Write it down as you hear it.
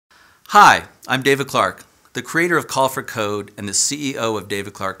Hi, I'm David Clark, the creator of Call for Code and the CEO of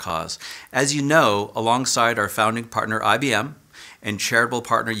David Clark Cause. As you know, alongside our founding partner IBM and charitable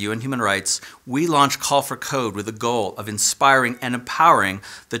partner UN Human Rights, we launched Call for Code with the goal of inspiring and empowering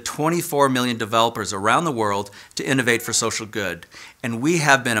the 24 million developers around the world to innovate for social good. And we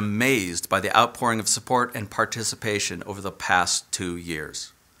have been amazed by the outpouring of support and participation over the past 2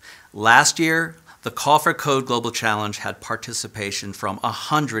 years. Last year, the Call for Code Global Challenge had participation from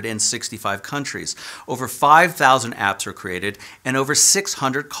 165 countries. Over 5,000 apps were created, and over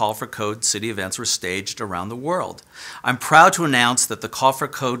 600 Call for Code city events were staged around the world. I'm proud to announce that the Call for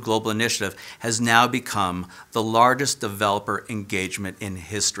Code Global Initiative has now become the largest developer engagement in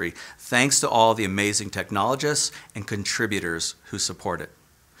history, thanks to all the amazing technologists and contributors who support it.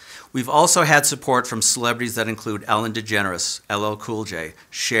 We've also had support from celebrities that include Ellen DeGeneres, LL Cool J,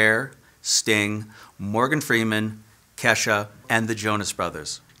 Cher, Sting, Morgan Freeman, Kesha, and the Jonas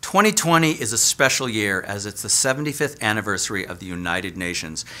Brothers. 2020 is a special year as it's the 75th anniversary of the United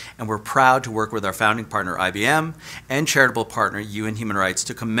Nations, and we're proud to work with our founding partner IBM and charitable partner UN Human Rights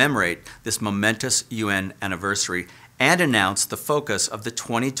to commemorate this momentous UN anniversary and announce the focus of the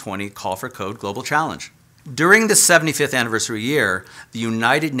 2020 Call for Code Global Challenge. During the 75th anniversary year, the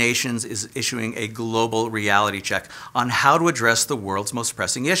United Nations is issuing a global reality check on how to address the world's most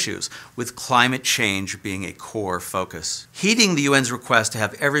pressing issues, with climate change being a core focus. Heeding the UN's request to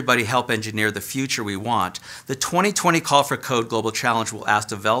have everybody help engineer the future we want, the 2020 Call for Code Global Challenge will ask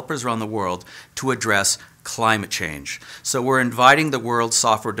developers around the world to address climate change. So we're inviting the world's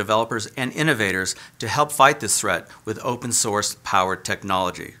software developers and innovators to help fight this threat with open source powered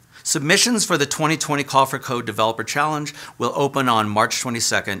technology. Submissions for the 2020 Call for Code Developer Challenge will open on March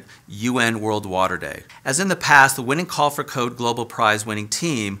 22nd, UN World Water Day. As in the past, the winning Call for Code Global Prize winning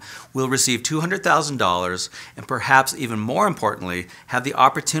team will receive $200,000 and perhaps even more importantly, have the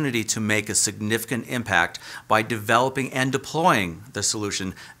opportunity to make a significant impact by developing and deploying the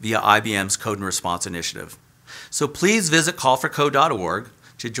solution via IBM's Code and Response initiative. So please visit callforcode.org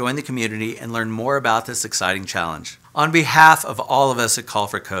to join the community and learn more about this exciting challenge. On behalf of all of us at Call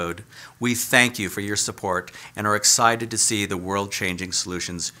for Code, we thank you for your support and are excited to see the world-changing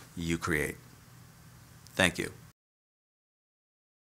solutions you create. Thank you.